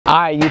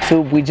Alright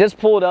YouTube, we just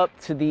pulled up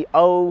to the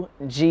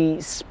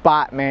OG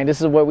spot, man. This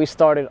is where we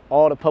started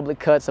all the public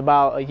cuts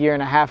about a year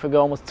and a half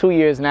ago, almost 2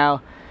 years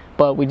now.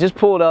 But we just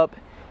pulled up.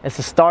 It's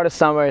the start of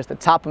summer, it's the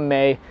top of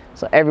May,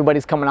 so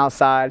everybody's coming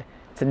outside.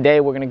 Today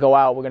we're gonna go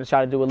out, we're gonna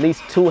try to do at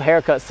least 2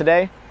 haircuts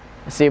today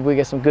and see if we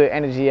get some good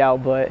energy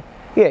out. But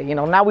yeah, you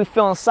know, now we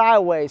feeling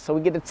sideways, so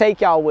we get to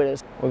take y'all with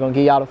us. We're gonna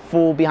give y'all the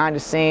full behind the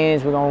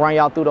scenes, we're gonna run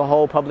y'all through the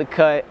whole public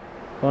cut.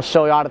 We're gonna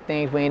show y'all the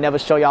things we ain't never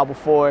show y'all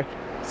before.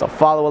 So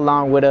follow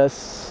along with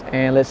us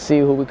and let's see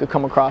who we could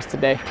come across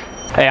today.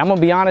 Hey, I'm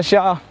gonna be honest,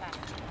 y'all.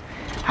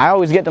 I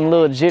always get them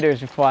little jitters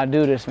before I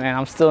do this, man.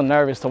 I'm still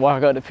nervous to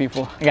walk up to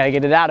people. I gotta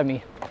get it out of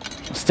me.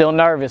 I'm still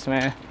nervous,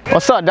 man.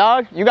 What's up,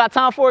 dog? You got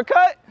time for a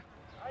cut?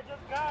 I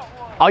just got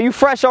one. Are you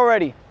fresh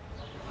already?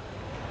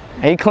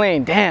 He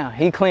clean, damn,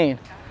 he clean.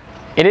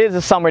 It is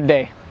a summer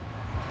day.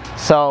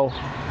 So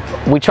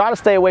we try to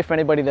stay away from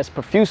anybody that's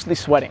profusely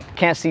sweating.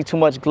 Can't see too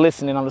much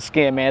glistening on the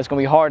skin, man. It's gonna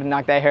be hard to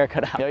knock that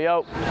haircut out. Yo,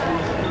 yo.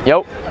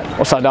 Yo.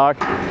 What's up, dog?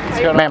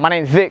 Man, my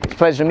name's Vic. It's a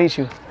pleasure to meet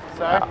you.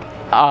 Sorry?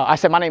 I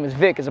said my name is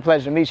Vic. It's a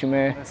pleasure to meet you,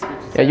 man. Nice to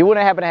meet you, Yeah, you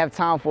wouldn't happen to have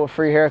time for a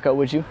free haircut,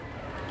 would you?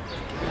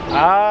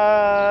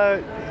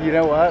 You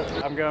know what?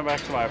 I'm going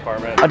back to my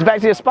apartment. Back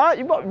to your spot?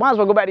 You might as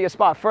well go back to your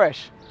spot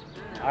fresh.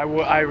 I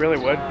really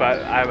would,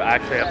 but I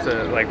actually have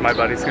to, like, my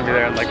buddy's gonna be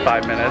there in like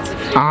 5 minutes.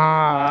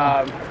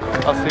 I'll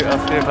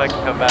see if I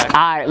can come back. All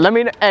right, let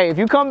me, hey, if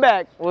you come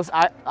back,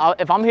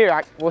 if I'm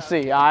here, we'll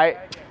see, all right?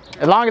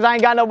 As long as I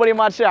ain't got nobody in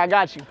my chair, I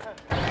got you.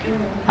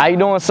 How you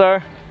doing,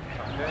 sir?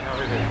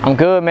 I'm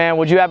good, man.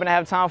 Would you happen to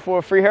have time for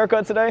a free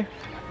haircut today?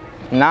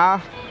 Nah?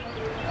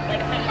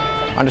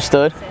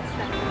 Understood.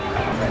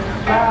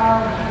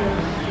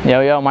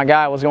 Yo, yo, my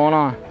guy, what's going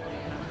on?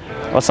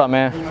 What's up,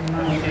 man?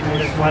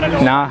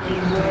 Nah.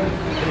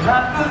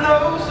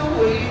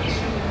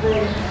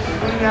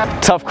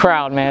 Tough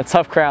crowd, man.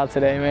 Tough crowd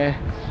today, man.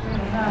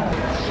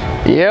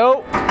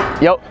 Yo.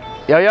 Yo.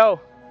 Yo,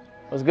 yo.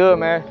 What's good,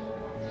 man?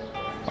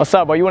 What's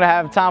up, bro? You want to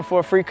have time for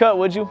a free cut,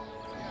 would you?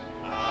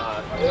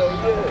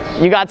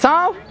 You got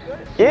time?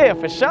 Yeah,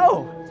 for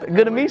sure.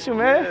 Good to meet you,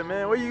 man. Yeah,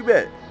 man. Where you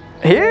at?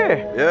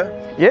 Here. Yeah?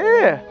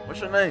 Yeah. What's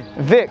your name?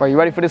 Vic. Are you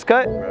ready for this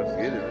cut? Let's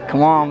get it.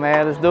 Come on,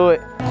 man. Let's do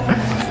it.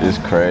 It's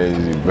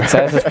crazy, bro. So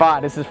this is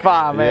fire. This is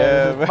fire, man.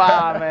 Yeah, this is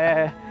fire,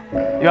 man.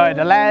 Yo,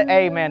 the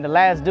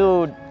last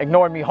dude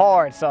ignored me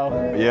hard, so.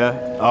 Yeah,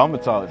 I'm gonna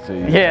talk to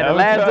you. Yeah, the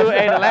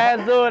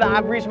last dude, I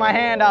reached my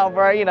hand out,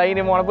 bro. You know, he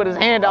didn't want to put his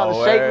hand out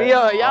to shake me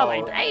up. Y'all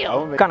like,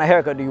 damn. What kind of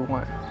haircut do you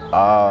want?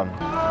 I'm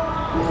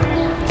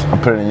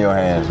putting it in your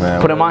hands,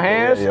 man. Put it in my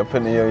hands? Yeah,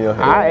 putting it in your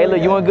hands. All right, hey,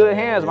 look, you in good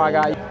hands, my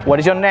guy. What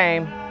is your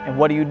name and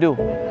what do you do?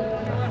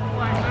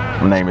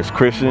 My name is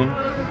Christian.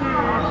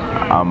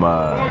 I'm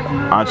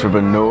an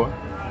entrepreneur.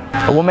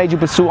 What made you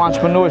pursue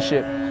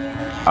entrepreneurship?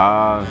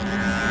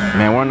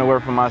 Man, wanting to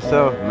work for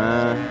myself,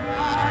 man.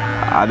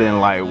 I didn't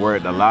like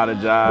worked a lot of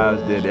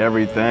jobs, did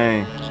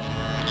everything.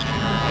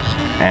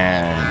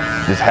 And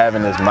just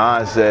having this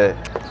mindset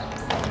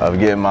of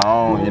getting my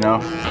own, you know.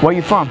 Where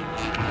you from?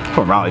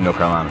 From Raleigh, North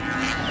Carolina.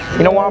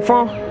 You know where I'm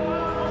from?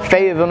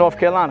 Fayetteville, North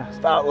Carolina.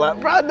 Stop like,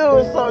 bro, I knew it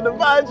was something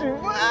about you.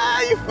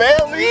 You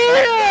family.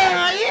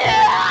 Yeah, yeah.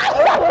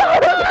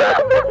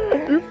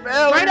 You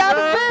family. Straight out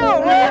the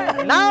field,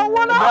 man.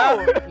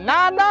 910.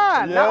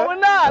 99.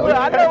 919. Look,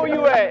 I know where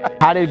you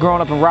at. How did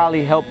growing up in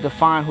Raleigh help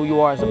define who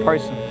you are as a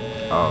person?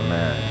 Oh,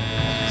 man.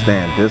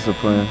 Staying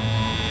disciplined,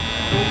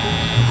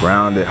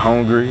 grounded,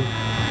 hungry.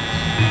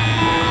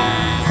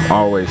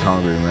 Always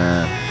hungry,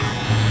 man.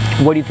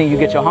 Where do you think you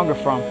get your hunger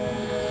from?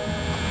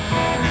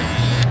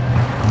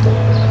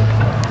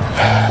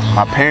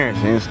 My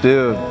parents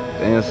instilled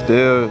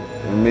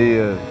in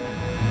me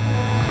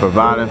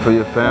providing for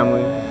your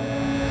family.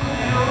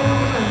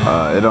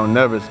 It don't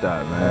never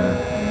stop, man.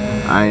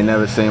 I ain't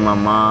never seen my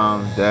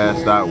mom, dad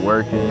stop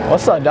working.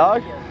 What's up,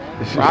 dog?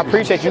 Bro, I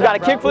appreciate you. You got a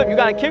kickflip? You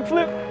got a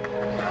kickflip?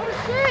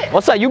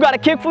 What's up? You got a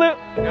kickflp?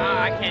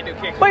 Nah, I can't do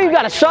kickflip. What, you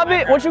got to shove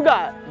it? What you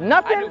got?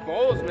 Nothing? I do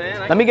bowls, man.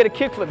 Let me get a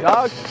kickflip,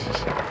 dog.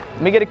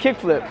 Let me get a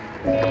kickflip.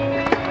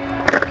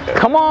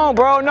 Come on,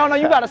 bro. No,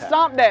 you got to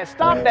stomp that.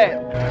 Stomp that.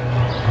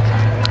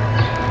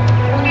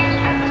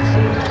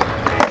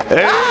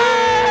 Hey!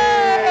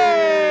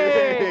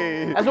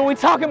 That's what we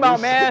talking about,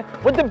 man.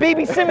 With the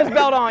BB Simmons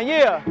belt on,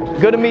 yeah.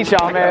 Good to meet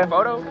y'all, man.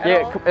 Photo?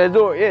 Yeah, let's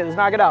do it. Yeah, let's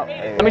knock it out.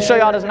 Let me show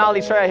y'all this nollie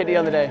tray I hit the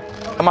other day.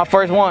 My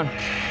first one.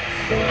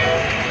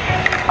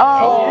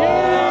 Oh!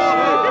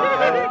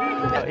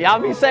 Y'all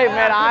be safe,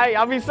 man. All right,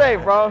 y'all be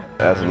safe, bro.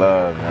 That's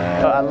love,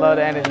 man. I love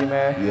the energy,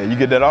 man. Yeah, you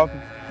get that often?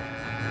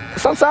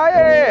 Sometimes,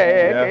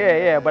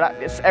 yeah. But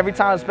it's every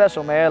time it's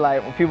special, man.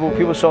 Like when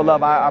people show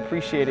love, I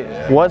appreciate it.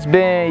 What's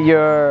been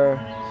your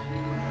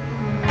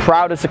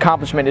proudest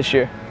accomplishment this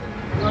year?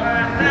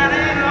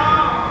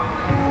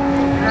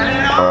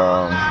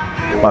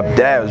 My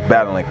dad was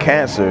battling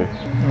cancer.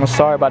 I'm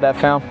sorry about that,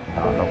 fam.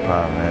 Oh, no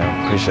problem,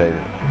 man. Appreciate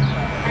it.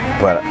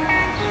 But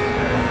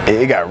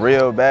it got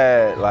real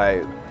bad,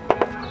 like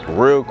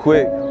real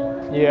quick.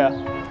 Yeah.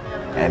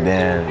 And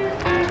then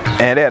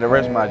they had to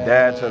rush my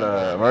dad to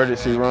the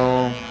emergency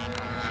room.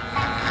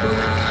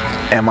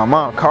 And my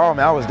mom called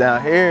me. I was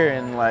down here,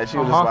 and like she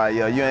was just like,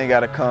 "Yo, you ain't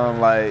gotta come.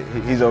 Like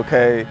he's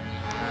okay."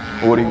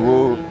 Woody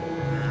woo.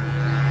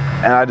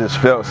 And I just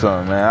felt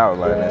something, man. I was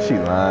like, man, she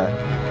lying.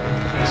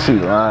 She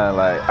lying.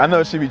 Like I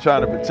know she be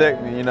trying to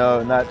protect me, you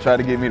know, not try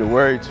to get me to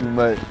worry too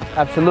much.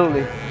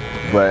 Absolutely.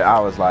 But I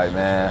was like,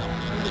 man,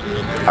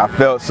 I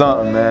felt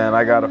something, man.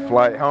 I got a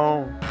flight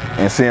home,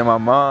 and seeing my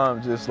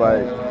mom just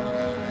like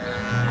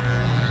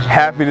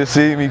happy to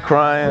see me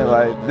crying,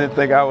 like didn't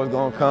think I was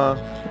gonna come.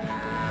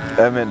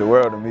 That meant the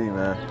world to me,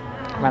 man.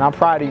 Man, I'm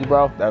proud of you,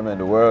 bro. That meant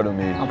the world to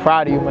me. I'm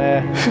proud of you,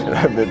 man.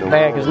 That meant the Man,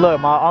 world. because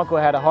look, my uncle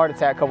had a heart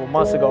attack a couple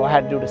months ago. I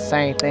had to do the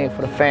same thing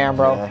for the fam,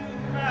 bro.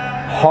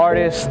 Yeah.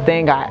 Hardest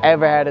thing I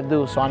ever had to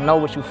do, so I know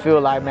what you feel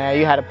like, man.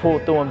 You had to pull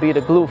through and be the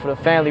glue for the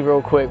family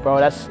real quick, bro.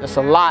 That's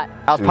a lot.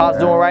 How's Pops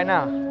doing right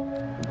now?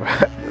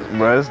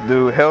 Bro, this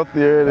dude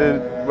healthier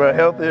than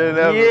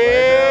ever.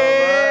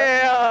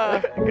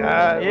 Yeah! Right now, bro.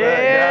 God,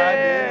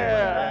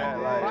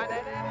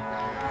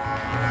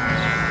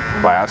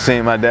 like I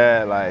seen my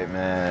dad, like,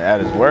 man,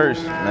 at his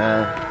worst,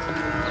 man.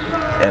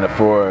 And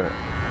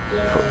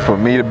for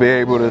me to be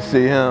able to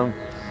see him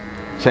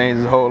change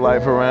his whole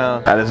life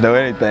around, I just know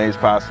anything's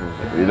possible.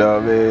 You know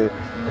what I mean?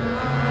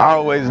 I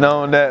always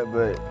known that,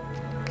 but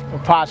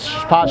Pops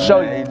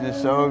showed you. he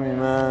just showed me,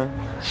 man.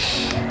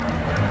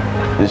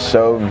 Just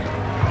showed me.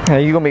 Yeah,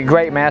 you gonna be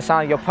great, man.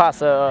 Sound like your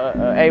Pops a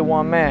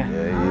A1 man.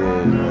 Yeah, he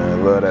is,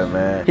 man. Love that,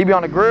 man. He be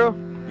on the grill?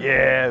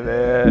 Yeah,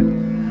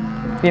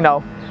 man. You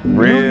know.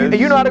 Ribs.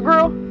 You know how to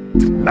grill?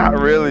 Not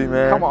really,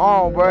 man. Come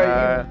on,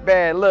 bro.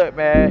 Man, look,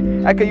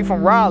 man. I cause you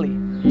from Raleigh,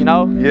 you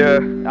know? Yeah.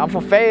 I'm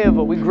from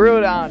Fayetteville. We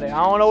grill down there.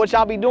 I don't know what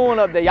y'all be doing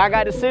up there. Y'all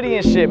got the city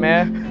and shit,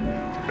 man.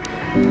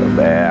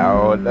 Man, I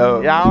don't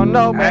know. Y'all don't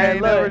know, man. I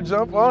ain't never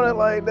jump on it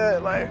like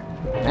that, like.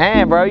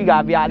 Man, bro, you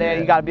gotta be out there.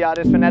 You gotta be out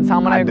there spend that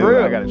time on that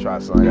grill. I gotta try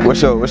something.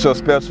 What's your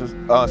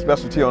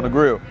specialty on the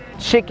grill?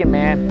 Chicken,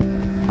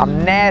 man.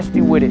 I'm nasty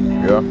with it.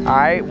 Yeah. All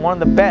right,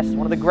 one of the best,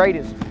 one of the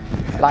greatest.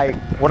 Like,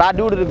 what I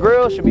do to the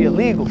grill should be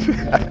illegal.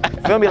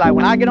 Feel me? Like,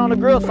 when I get on the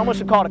grill, someone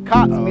should call the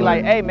cops and be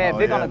like, hey, man,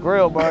 Vic on the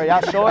grill, bro.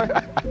 Y'all sure?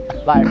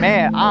 Like,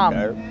 man,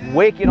 I'm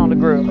wicked on the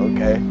grill.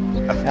 Okay.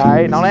 All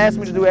right, don't ask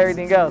me to do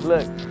everything else.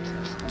 Look,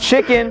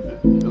 chicken.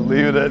 Just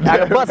leave it at that. I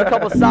can bust a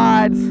couple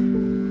sides,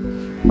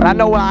 but I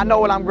know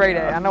what I'm great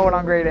at. I know what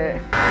I'm great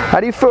at.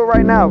 How do you feel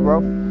right now, bro?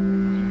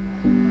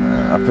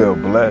 I feel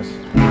blessed.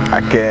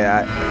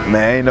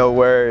 Man, ain't no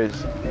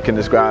words can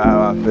describe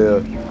how I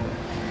feel.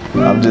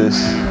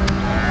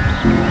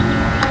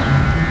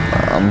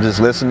 I'm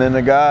just listening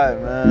to God,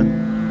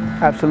 man.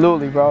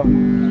 Absolutely, bro.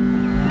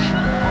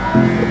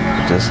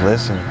 Just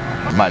listen.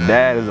 My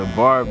dad is a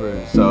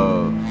barber,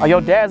 so. Oh, your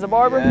dad's a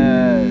barber?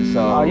 Yeah, so.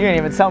 Oh, you didn't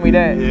even tell me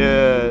that.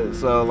 Yeah,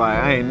 so like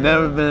I ain't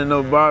never been in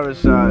no barber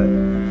shop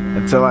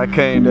until I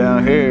came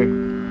down here.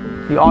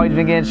 You always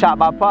been getting shot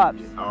by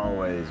Pops?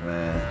 Always,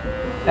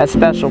 man. That's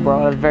special,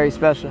 bro. That's very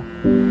special.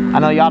 I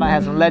know y'all done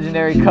had some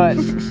legendary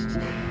cuts.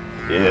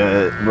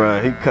 Yeah,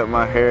 bro, he cut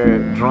my hair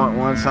drunk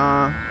one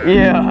time.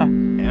 Yeah.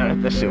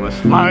 And that shit was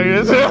fire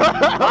as hell.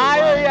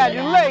 Yeah,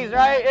 you lace,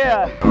 right?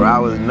 Yeah. Bro, I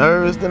was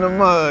nervous in the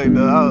mug,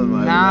 though. I was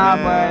like, nah,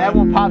 man. bro, that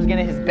one Pops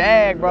getting his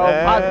bag, bro.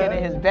 Man. Pops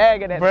getting his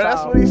bag at that Bro, time.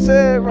 that's what he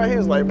said, bro. He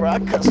was like, bro, I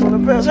cut some of the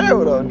best hair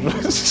without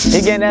drugs.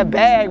 He getting that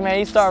bag, man.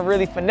 He started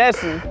really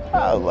finessing.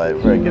 I was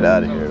like, bro, get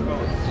out of here, bro.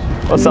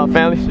 What's up,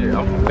 family? Shit,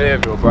 I'm from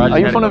Fayetteville, bro. Are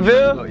you from the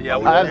Ville? Yeah,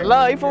 That's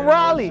love. You from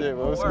Raleigh? Shit,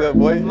 bro, what's good,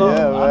 boy? Yeah,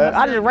 man.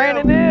 I just ran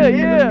in there,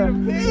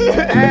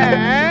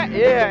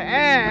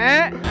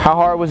 yeah. How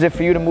hard was it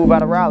for you to move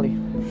out of Raleigh?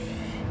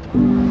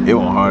 It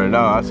wasn't hard at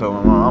all. I told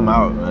my mom, I'm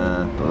out,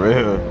 man, for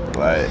real.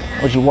 Like,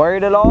 Was you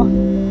worried at all?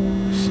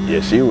 yeah,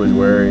 she was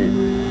worried.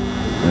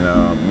 You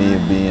know, me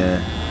being,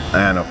 I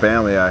had no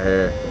family out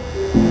here.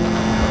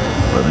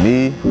 But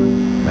me,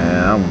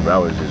 man, I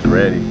was just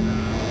ready.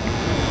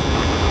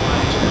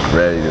 Just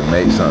ready to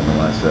make something of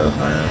myself,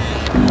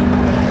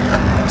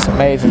 man. It's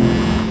amazing.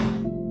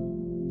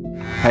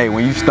 Hey,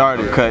 when you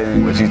started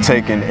cutting, was you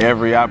taking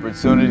every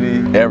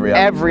opportunity?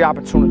 Every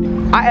opportunity.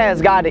 I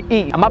asked God to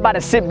eat. I'm about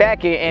to sit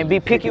back here and be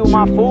picky with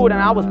my food,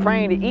 and I was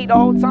praying to eat the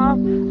whole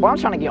time. But I'm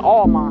trying to get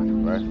all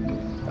mine. Right.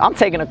 I'm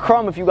taking a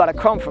crumb if you got a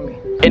crumb for me.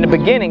 In the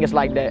beginning, it's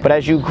like that. But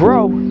as you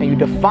grow and you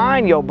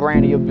define your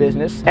brand and your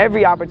business,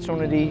 every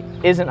opportunity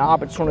isn't an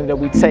opportunity that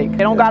we take. It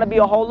don't gotta be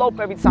a whole loaf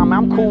every time.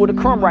 I'm cool with a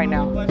crumb right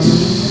now.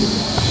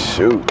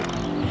 Shoot.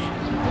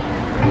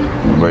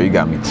 Bro, you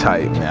got me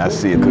tight, man. I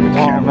see it through the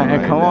camera. Man,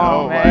 right come now.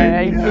 on,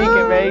 man. He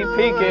peeking, man. He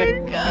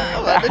peeking.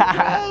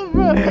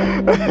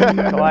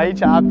 Come on, he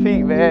trying to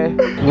peek, man.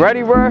 You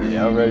ready, bro?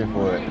 Yeah, I'm ready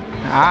for it.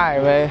 All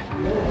right, man.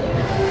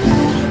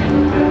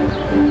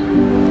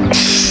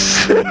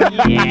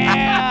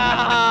 Yeah.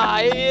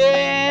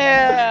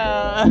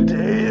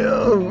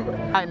 Damn.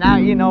 Right now,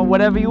 you know,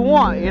 whatever you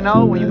want, you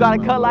know, when you got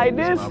to cut like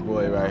this, My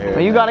boy right here.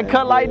 when you got to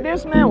cut like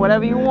this, man,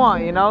 whatever you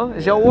want, you know,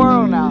 it's your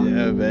world now.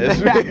 Yeah,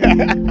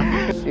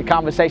 man. Your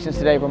conversations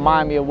today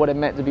remind me of what it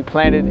meant to be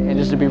planted and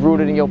just to be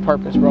rooted in your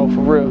purpose, bro,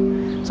 for real.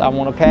 So I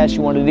want to pass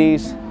you one of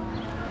these.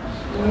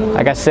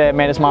 like I said,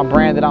 man, it's my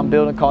brand that I'm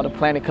building called the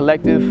Planet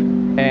Collective,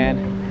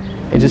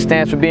 and it just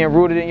stands for being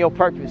rooted in your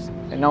purpose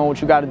and knowing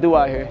what you got to do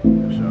out here.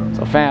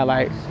 So fam,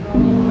 like,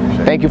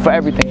 thank you for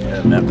everything.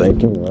 Yeah, man,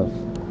 thank you, man.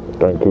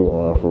 Thank you,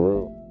 for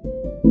real.